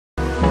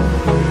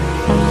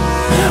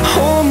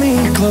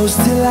close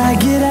till I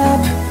get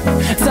up.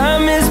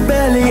 Time is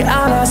barely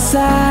on our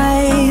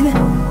side.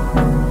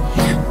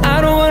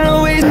 I don't wanna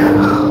waste.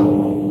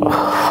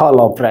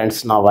 Hello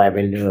friends, now I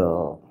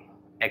will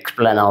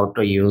explain how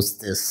to use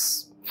this.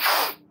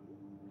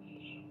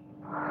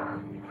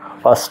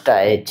 First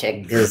I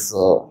check this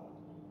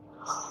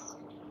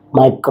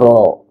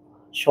micro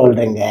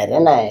soldering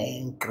iron. I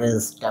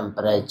increase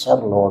temperature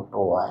low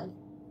to high,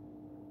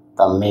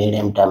 the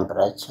medium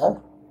temperature,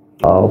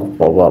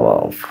 power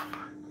off.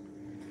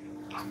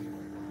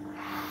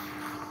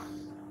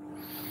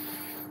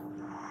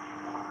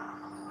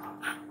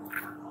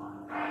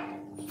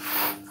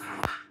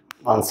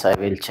 Once I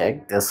will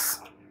check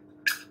this.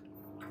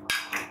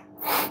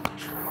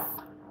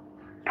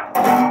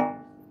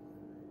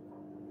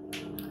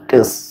 It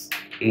is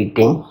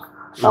eating.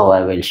 Now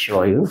I will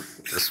show you.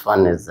 This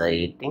one is the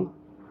eating.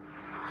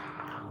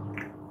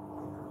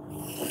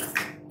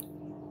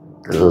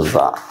 This is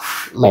the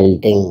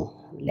melting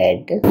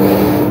lead.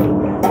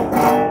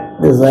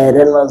 This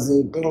iron was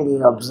eating.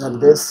 You observe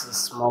this,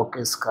 smoke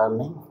is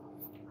coming.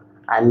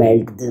 I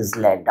melt this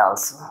lead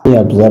also. You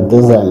observe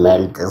this, I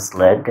melt this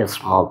lead,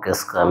 smoke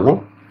is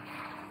coming.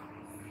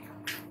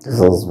 This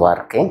is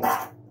working.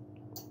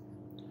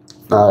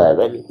 Now I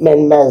will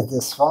minimize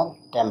this one,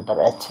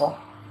 temperature,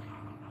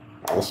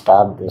 and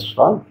stop this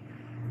one.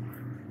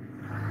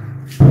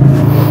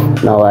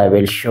 Now I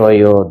will show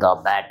you the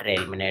battery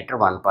eliminator,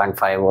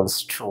 1.5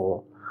 volts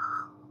to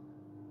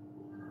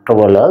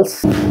 12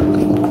 volts.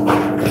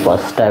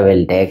 First I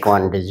will take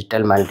one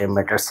digital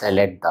multimeter,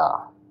 select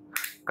the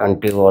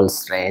 20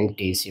 volts range,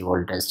 DC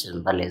voltage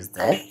symbol is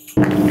there.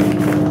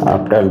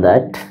 After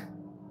that,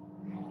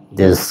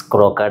 these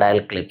crocodile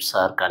clips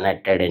are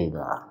connected in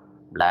the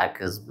black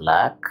is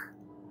black,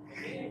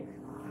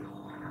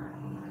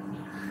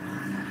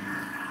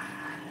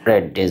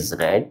 red is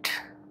red.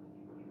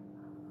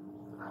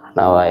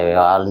 Now I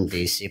on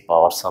DC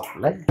power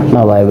supply.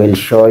 Now I will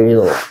show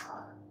you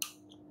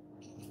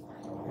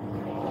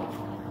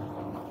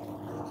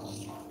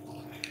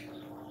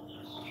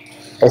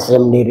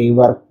Smd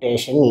Rework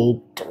station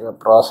heat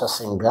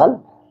processing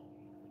gun.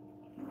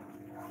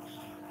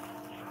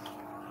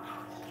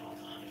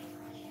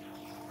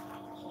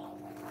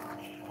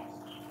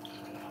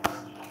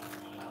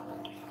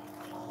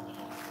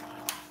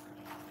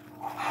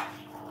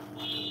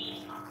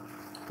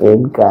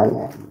 Heat gun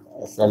and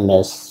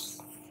SMS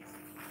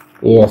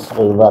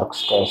Rework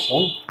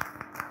station.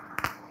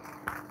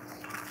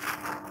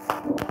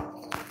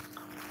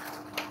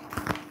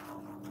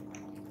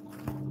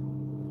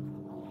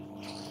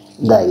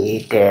 The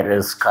heat air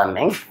is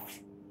coming.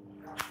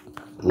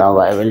 Now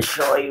I will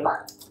show you.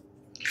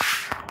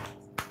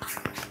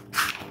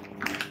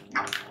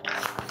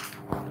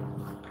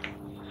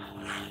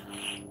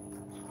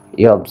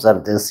 You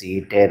observe this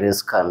heat air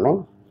is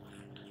coming.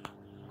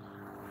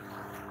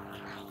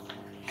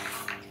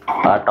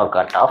 Auto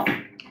cut off.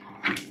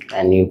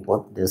 And you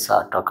put this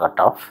auto cut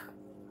off.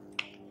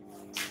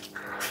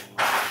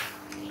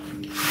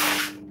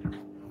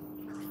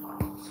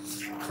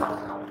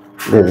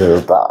 This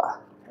is the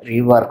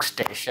rework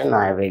station.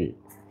 I will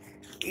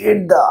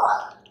hit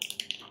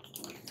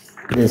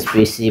this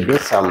PCB.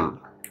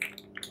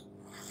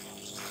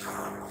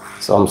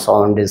 Some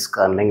sound is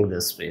coming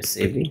this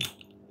PCB.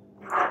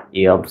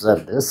 You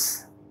observe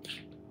this.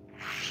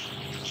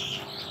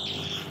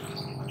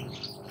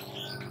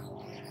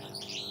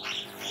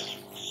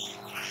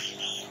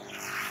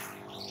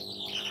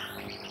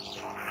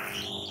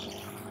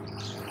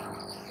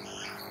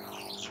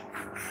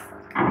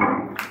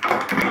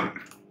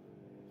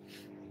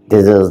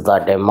 This is the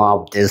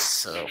demo of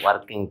this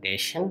working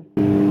station.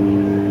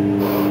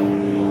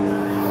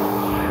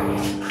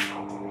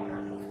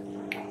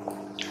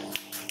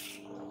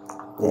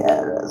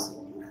 Yes.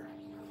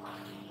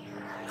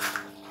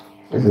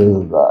 This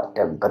is the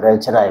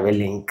temperature. I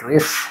will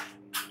increase.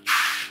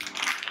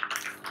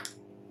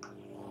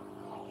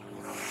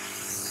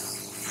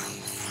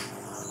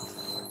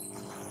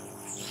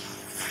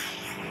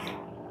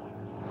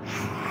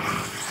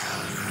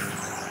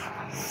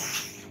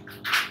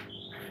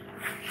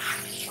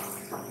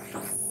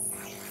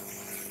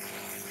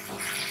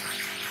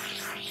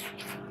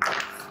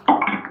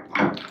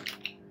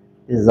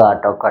 This is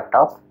auto cut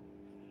off.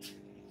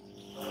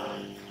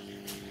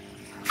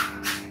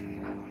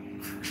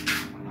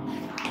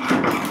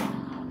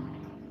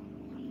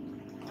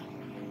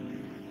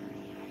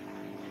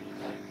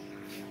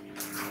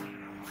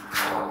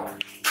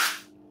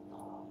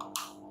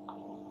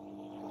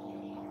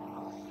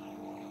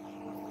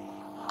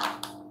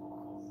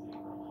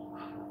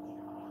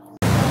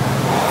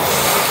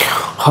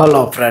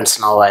 Hello friends,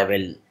 now I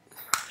will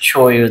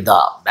show you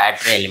the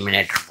battery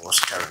eliminator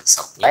booster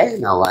supply.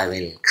 Now I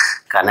will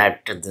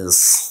connect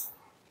this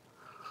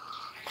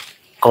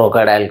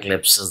crocodile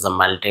clips is the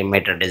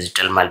multimeter,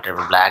 digital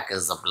multimeter, black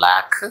is the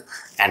black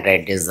and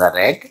red is the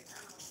red.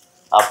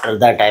 After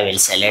that I will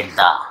select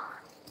the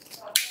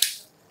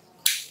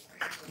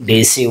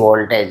DC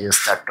voltage is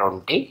the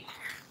 20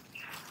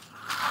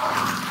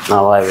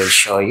 Now I will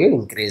show you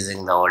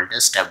increasing the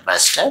voltage step by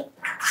step.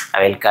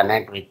 I will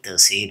connect with the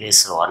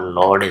series. One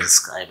load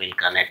is I will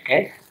connect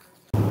it.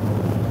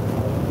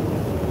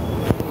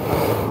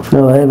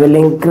 Now I will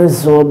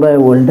increase, so by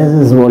voltage,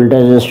 this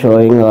voltage is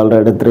showing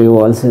already 3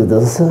 volts is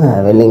this.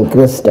 I will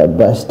increase step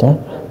by step.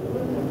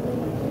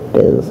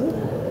 It is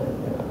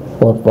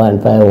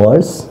 4.5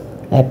 volts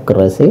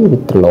accuracy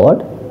with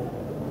load.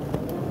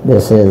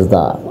 This is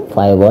the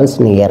 5 volts,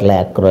 nearly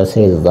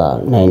accuracy is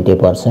the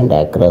 90%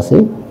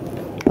 accuracy.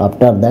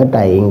 After that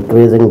I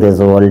increasing this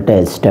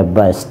voltage step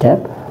by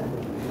step.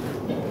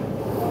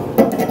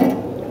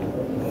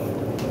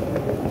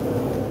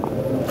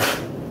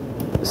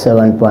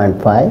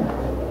 .5.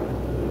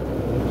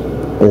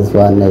 This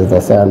one is the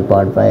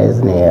 7.5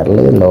 is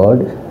nearly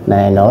load.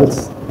 9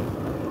 volts,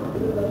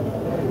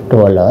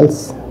 12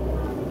 volts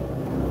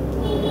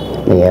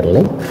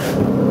nearly.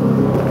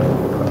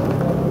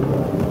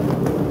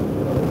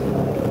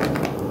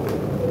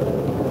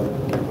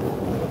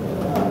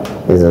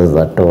 This is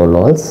the 12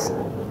 volts.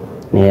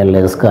 Nearly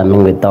is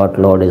coming, without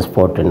load is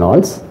 14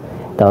 volts.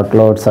 Without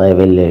loads I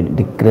will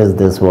decrease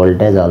this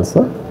voltage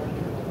also.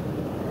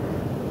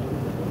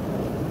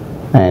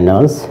 9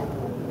 volts.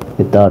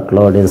 Without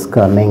load is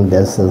coming,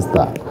 this is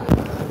the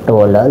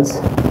 12 volts,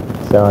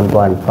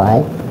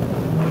 7.5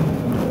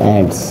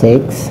 and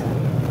 6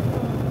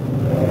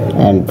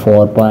 and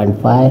 4.5.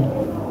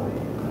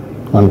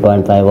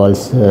 1.5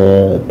 volts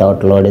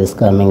without load is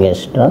coming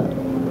extra.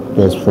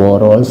 This 4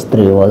 volts,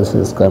 3 volts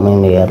is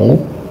coming nearly.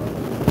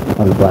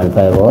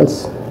 1.5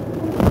 volts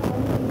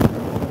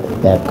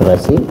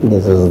accuracy.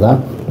 This is the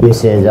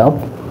usage of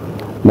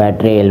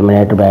battery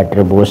eliminator,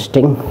 battery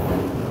boosting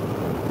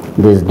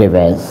this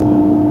device.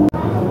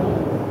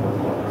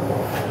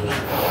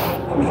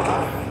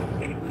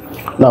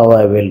 Now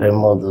I will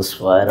remove this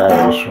wire.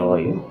 I will show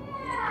you.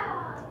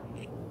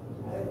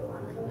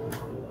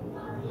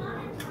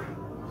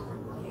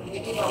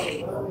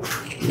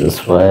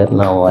 This wire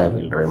now I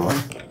will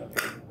remove.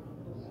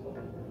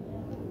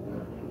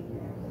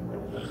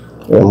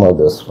 Remove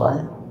this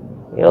wire.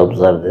 You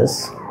observe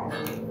this.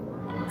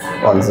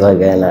 Once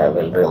again I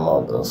will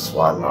remove this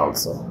one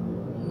also.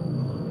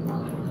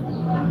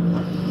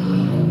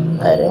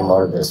 I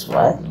remove this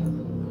wire.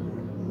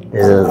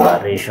 This is the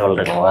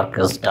resoldering work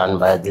is done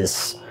by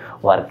this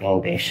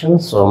working station.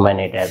 So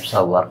many types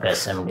of work,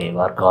 SMD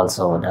work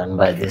also done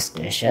by this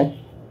station.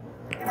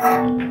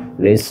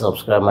 Please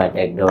subscribe my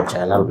Tech Dot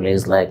channel.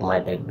 Please like my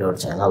Tech Dot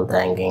channel.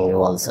 Thanking you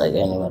once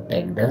again, your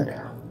Tech Dot.